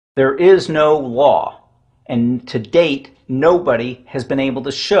There is no law, and to date, nobody has been able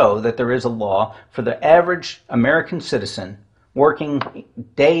to show that there is a law for the average American citizen working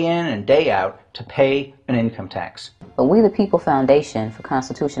day in and day out to pay an income tax. But We the People Foundation for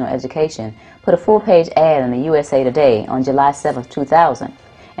Constitutional Education put a full-page ad in the USA Today on July 7, 2000.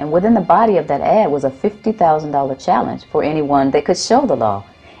 And within the body of that ad was a $50,000 challenge for anyone that could show the law.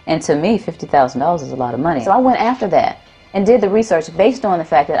 And to me, $50,000 is a lot of money. So I went after that and did the research based on the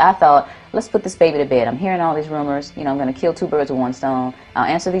fact that I thought, let's put this baby to bed. I'm hearing all these rumors, I'm going to kill two birds with one stone. I'll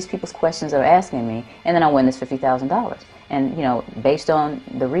answer these people's questions that are asking me, and then I'll win this $50,000. And, based on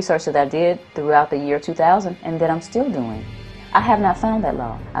the research that I did throughout the year 2000 and that I'm still doing, I have not found that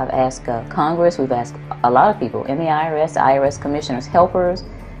law. I've asked Congress, we've asked a lot of people in the IRS commissioners, helpers.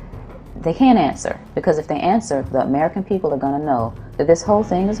 They can't answer, because if they answer, the American people are going to know that this whole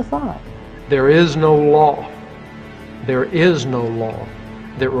thing is a fraud. There is no law. There is no law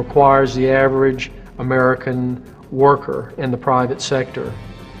that requires the average American worker in the private sector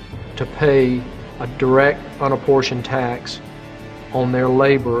to pay a direct, unapportioned tax on their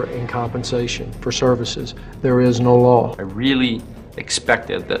labor and compensation for services. There is no law. I really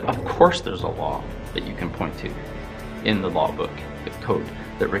expected that, of course there's a law that you can point to in the law book, the code,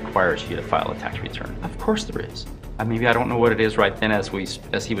 that requires you to file a tax return. Of course there is. Maybe I don't know what it is right then as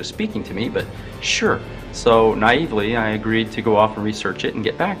he was speaking to me, but sure. So naively, I agreed to go off and research it and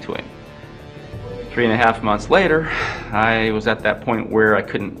get back to him. 3.5 months later, I was at that point where I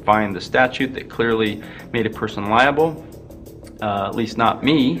couldn't find the statute that clearly made a person liable, at least not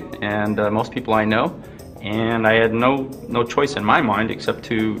me and most people I know, and I had no choice in my mind except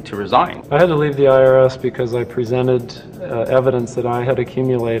to resign. I had to leave the IRS because I presented evidence that I had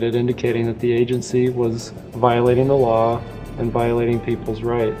accumulated indicating that the agency was violating the law and violating people's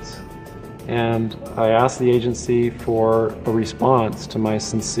rights. And I asked the agency for a response to my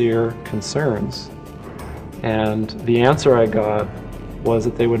sincere concerns. And the answer I got was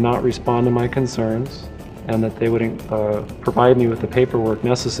that they would not respond to my concerns and that they would provide me with the paperwork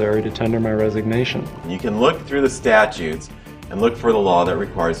necessary to tender my resignation. You can look through the statutes and look for the law that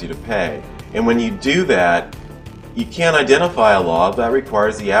requires you to pay. And when you do that, you can't identify a law that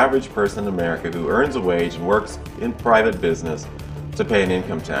requires the average person in America who earns a wage and works in private business to pay an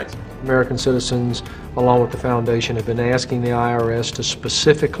income tax. American citizens, along with the foundation, have been asking the IRS to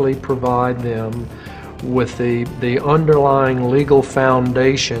specifically provide them with the underlying legal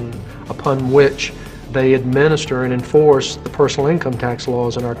foundation upon which they administer and enforce the personal income tax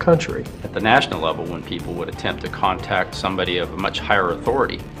laws in our country. At the national level, when people would attempt to contact somebody of a much higher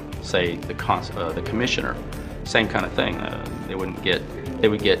authority, say the commissioner, same kind of thing. They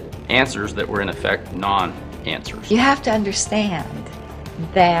would get answers that were in effect non-answers. You have to understand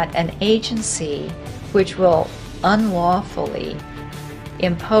that an agency which will unlawfully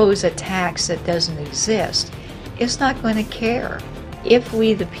impose a tax that doesn't exist is not going to care. If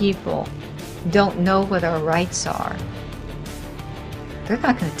we the people don't know what our rights are, they're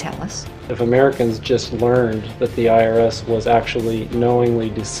not going to tell us. If Americans just learned that the IRS was actually knowingly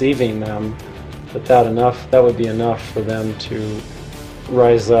deceiving them, that would be enough for them to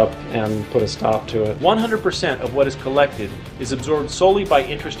rise up and put a stop to it. 100% of what is collected is absorbed solely by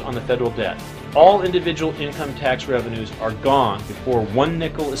interest on the federal debt. All individual income tax revenues are gone before 1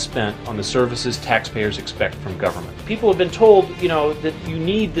 nickel is spent on the services taxpayers expect from government. People have been told, that you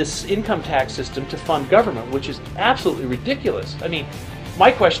need this income tax system to fund government, which is absolutely ridiculous.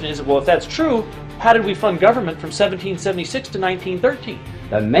 My question is, well, if that's true, how did we fund government from 1776 to 1913?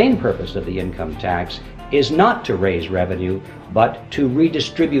 The main purpose of the income tax is not to raise revenue, but to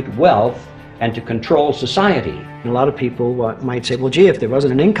redistribute wealth and to control society. A lot of people might say, well, gee, if there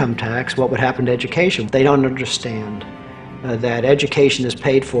wasn't an income tax, what would happen to education? They don't understand that education is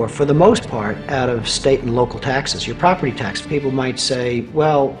paid for the most part, out of state and local taxes, your property tax. People might say,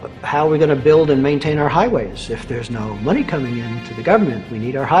 well, how are we going to build and maintain our highways if there's no money coming into the government? We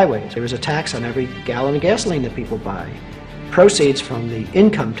need our highways. There is a tax on every gallon of gasoline that people buy. Proceeds from the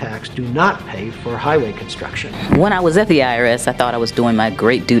income tax do not pay for highway construction. When I was at the IRS, I thought I was doing my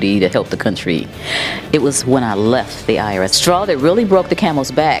great duty to help the country. It was when I left the IRS. The straw that really broke the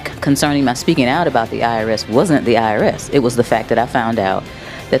camel's back concerning my speaking out about the IRS wasn't the IRS. It was the fact that I found out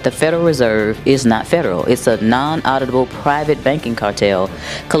that the Federal Reserve is not federal. It's a non-auditable private banking cartel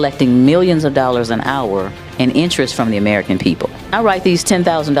collecting millions of dollars an hour in interest from the American people. I write these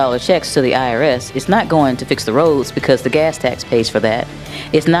 $10,000 checks to the IRS. It's not going to fix the roads because the gas tax pays for that.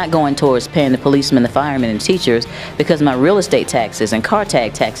 It's not going towards paying the policemen, the firemen, and teachers because my real estate taxes and car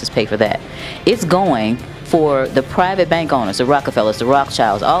tag taxes pay for that. It's going for the private bank owners, the Rockefellers, the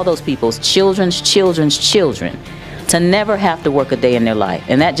Rothschilds, all those people's children's children's children to never have to work a day in their life.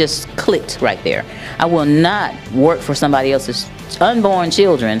 And that just clicked right there. I will not work for somebody else's unborn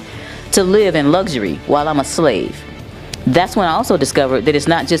children to live in luxury while I'm a slave. That's when I also discovered that it's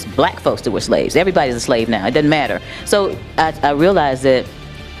not just black folks that were slaves. Everybody's a slave now. It doesn't matter. So I realized that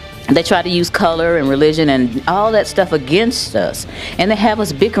they try to use color and religion and all that stuff against us. And they have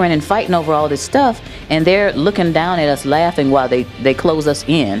us bickering and fighting over all this stuff. And they're looking down at us laughing while they close us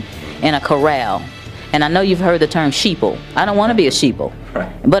in a corral. And I know you've heard the term sheeple. I don't want to be a sheeple. Right.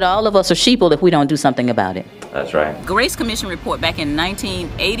 But all of us are sheeple if we don't do something about it. That's right. Grace Commission report back in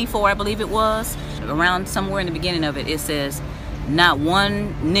 1984, I believe it was, around somewhere in the beginning of it, it says not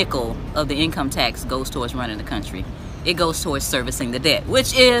one nickel of the income tax goes towards running the country. It goes towards servicing the debt,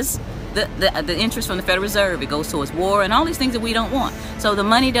 which is the interest from the Federal Reserve. It goes towards war and all these things that we don't want. So the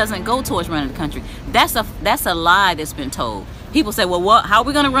money doesn't go towards running the country. That's a lie that's been told. People say, well, how are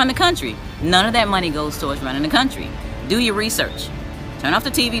we going to run the country? None of that money goes towards running the country. Do your research. Turn off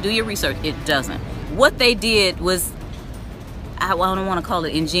the TV, do your research. It doesn't. What they did was, I don't want to call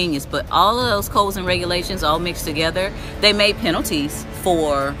it ingenious, but all of those codes and regulations all mixed together, they made penalties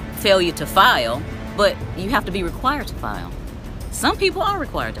for failure to file, but you have to be required to file. Some people are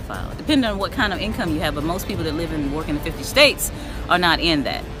required to file, depending on what kind of income you have, but most people that live and work in the 50 states are not in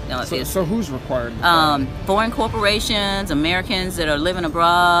that. So who's required to file? Foreign corporations, Americans that are living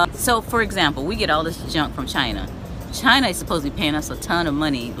abroad. So, for example, we get all this junk from China. China is supposed to be paying us a ton of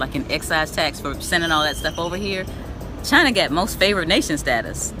money, like an excise tax for sending all that stuff over here. China got most favored nation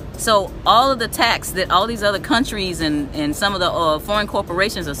status. So all of the tax that all these other countries and some of the foreign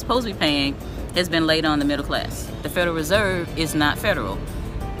corporations are supposed to be paying has been laid on the middle class. The Federal Reserve is not federal.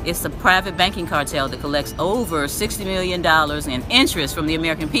 It's a private banking cartel that collects over $60 million in interest from the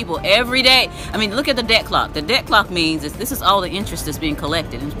American people every day. I mean, look at the debt clock. The debt clock means this is all the interest that's being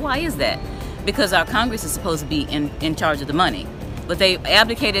collected. And why is that? Because our Congress is supposed to be in charge of the money. But they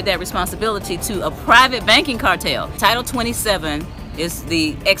abdicated that responsibility to a private banking cartel. Title 27 is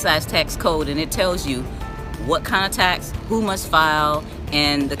the excise tax code, and it tells you what kind of tax, who must file,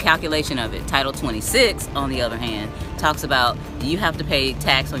 and the calculation of it. Title 26, on the other hand, talks about you have to pay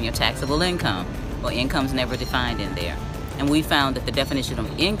tax on your taxable income. Well, income's never defined in there. And we found that the definition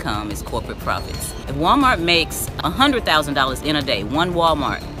of income is corporate profits. If Walmart makes $100,000 in a day, one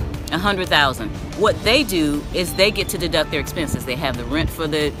Walmart, $100,000. What they do is they get to deduct their expenses. They have the rent for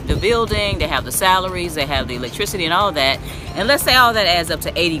the building, they have the salaries, they have the electricity and all that. And let's say all that adds up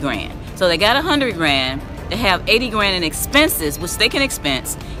to 80 grand. So they got 100 grand, they have 80 grand in expenses, which they can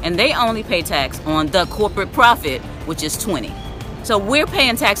expense, and they only pay tax on the corporate profit, which is 20. So we're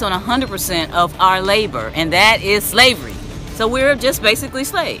paying tax on 100% of our labor, and that is slavery. So we're just basically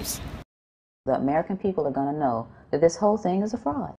slaves. The American people are going to know that this whole thing is a fraud.